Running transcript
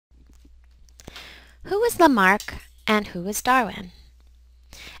Who was Lamarck and who was Darwin?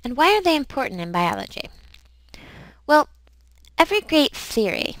 And why are they important in biology? Well, every great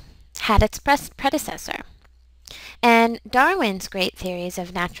theory had its predecessor, and Darwin's great theories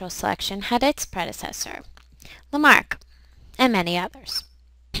of natural selection had its predecessor, Lamarck, and many others.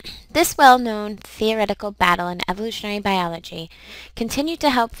 This well-known theoretical battle in evolutionary biology continued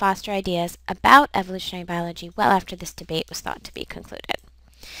to help foster ideas about evolutionary biology well after this debate was thought to be concluded.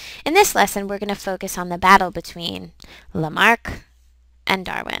 In this lesson, we're going to focus on the battle between Lamarck and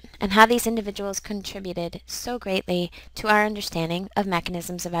Darwin, and how these individuals contributed so greatly to our understanding of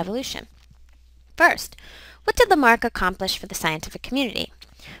mechanisms of evolution. First, what did Lamarck accomplish for the scientific community?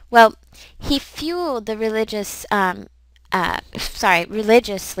 Well, he fueled the religiously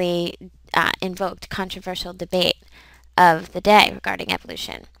invoked controversial debate of the day regarding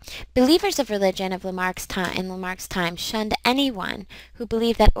evolution. Believers of religion of Lamarck's time shunned anyone who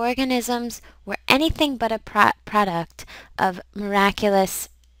believed that organisms were anything but a product of miraculous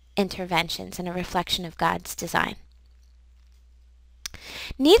interventions and a reflection of God's design.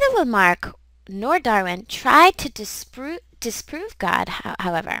 Neither Lamarck nor Darwin tried to disprove God,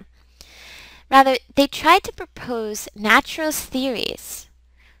 however. Rather, they tried to propose naturalist theories,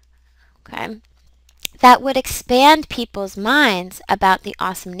 that would expand people's minds about the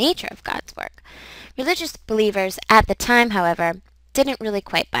awesome nature of God's work. Religious believers at the time, however, didn't really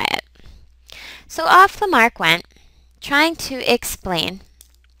quite buy it. So off Lamarck went, trying to explain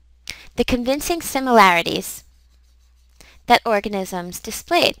the convincing similarities that organisms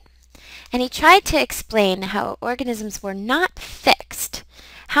displayed. And he tried to explain how organisms were not fixed,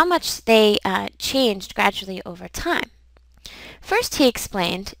 how much they changed gradually over time. First, he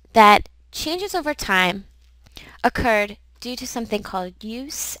explained that changes over time occurred due to something called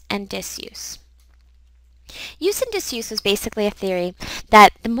use and disuse. Use and disuse was basically a theory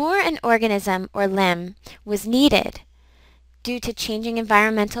that the more an organism or limb was needed due to changing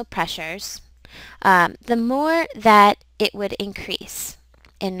environmental pressures, the more that it would increase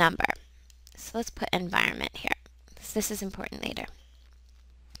in number. So let's put environment here. This is important later.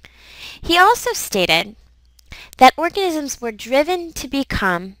 He also stated that organisms were driven to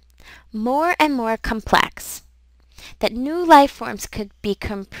become more and more complex, that new life forms could be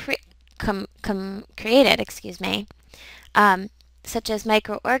created, such as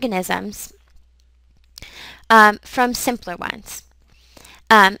microorganisms, from simpler ones.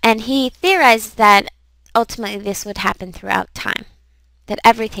 And he theorized that ultimately this would happen throughout time, that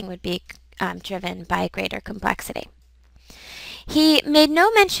everything would be driven by greater complexity. He made no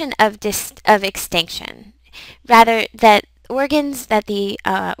mention of extinction, rather that organs that the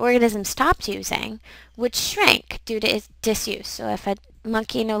organism stopped using would shrink due to its disuse. So if a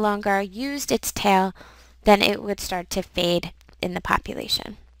monkey no longer used its tail, then it would start to fade in the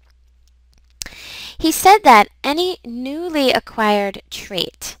population. He said that any newly acquired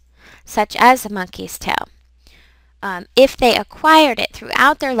trait, such as a monkey's tail, if they acquired it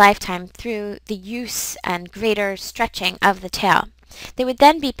throughout their lifetime through the use and greater stretching of the tail, they would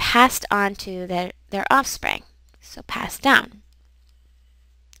then be passed on to their offspring, so passed down.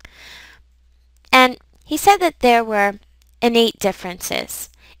 And he said that there were innate differences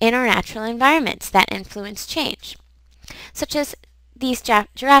in our natural environments that influence change, such as these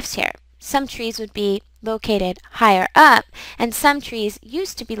giraffes here. Some trees would be located higher up, and some trees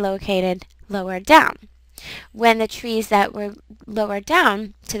used to be located lower down. When the trees that were lower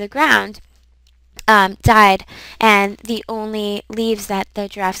down to the ground died, and the only leaves that the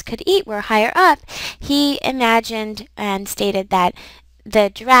giraffes could eat were higher up, he imagined and stated that the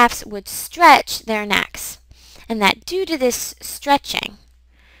giraffes would stretch their necks, and that due to this stretching,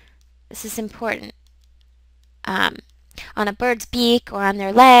 this is important, on a bird's beak or on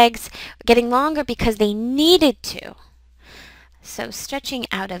their legs, getting longer because they needed to. So stretching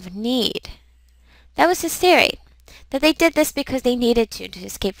out of need. That was his theory, that they did this because they needed to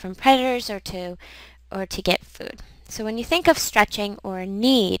escape from predators or to get food. So when you think of stretching or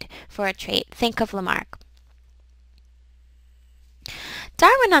need for a trait, think of Lamarck.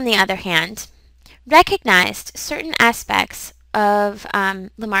 Darwin, on the other hand, recognized certain aspects of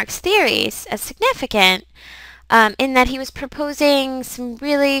Lamarck's theories as significant in that he was proposing some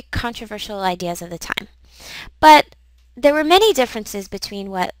really controversial ideas of the time. But there were many differences between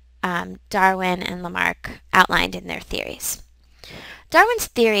what Darwin and Lamarck outlined in their theories. Darwin's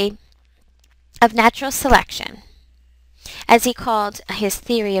theory of natural selection, as he called his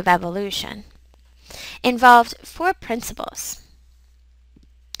theory of evolution, involved 4 principles.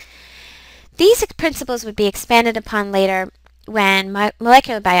 These principles would be expanded upon later when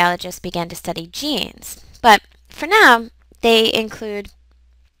molecular biologists began to study genes, but for now they include,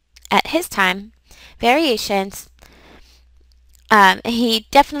 at his time, variations. He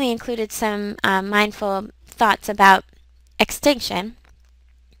definitely included some mindful thoughts about extinction,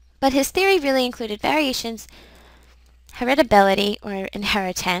 but his theory really included variations, heritability or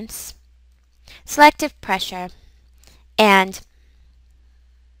inheritance, selective pressure, and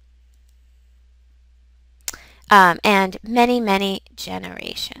many, many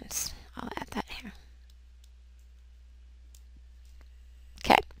generations. I'll add that here.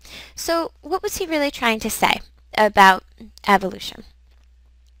 Okay, so what was he really trying to say about evolution?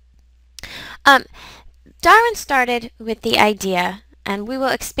 Darwin started with the idea, and we will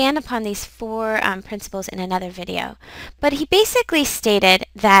expand upon these four principles in another video, but he basically stated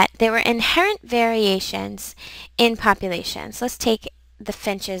that there were inherent variations in populations. Let's take the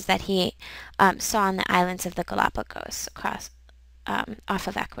finches that he saw on the islands of the Galapagos off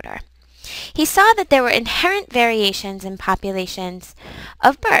of Ecuador. He saw that there were inherent variations in populations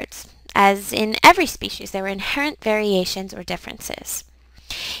of birds. As in every species, there were inherent variations or differences.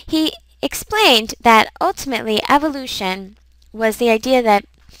 He explained that ultimately evolution was the idea that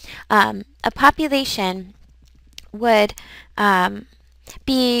a population would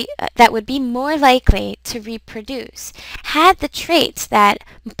be more likely to reproduce had the traits that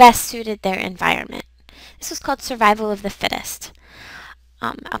best suited their environment. This was called survival of the fittest.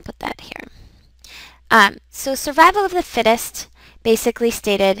 I'll put that here. So survival of the fittest basically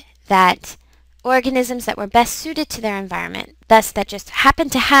stated that organisms that were best suited to their environment, thus that just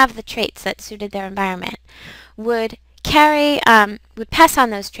happened to have the traits that suited their environment, would pass on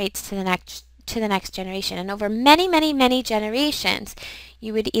those traits to the next generation. And over many, many, many generations,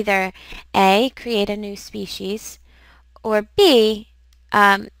 you would either A, create a new species, or B,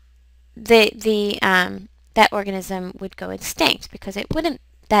 that organism would go extinct because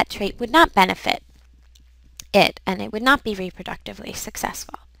that trait would not benefit it, and it would not be reproductively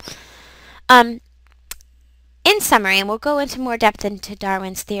successful. In summary, and we'll go into more depth into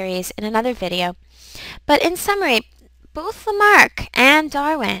Darwin's theories in another video, but in summary, both Lamarck and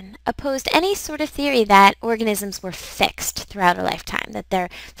Darwin opposed any sort of theory that organisms were fixed throughout a lifetime, that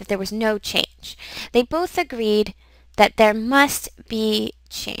there was no change. They both agreed that there must be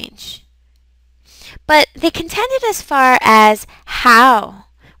change. But they contended as far as how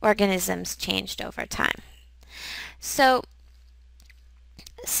organisms changed over time. So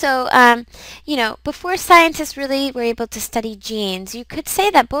before scientists really were able to study genes, you could say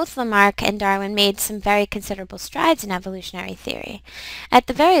that both Lamarck and Darwin made some very considerable strides in evolutionary theory. At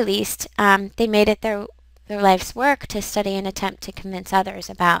the very least, they made it their life's work to study and attempt to convince others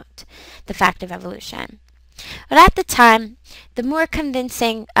about the fact of evolution. But at the time, the more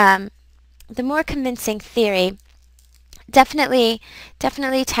convincing theory definitely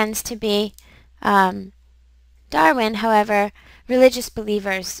tends to be Darwin. However, religious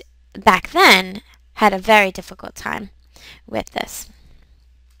believers back then had a very difficult time with this.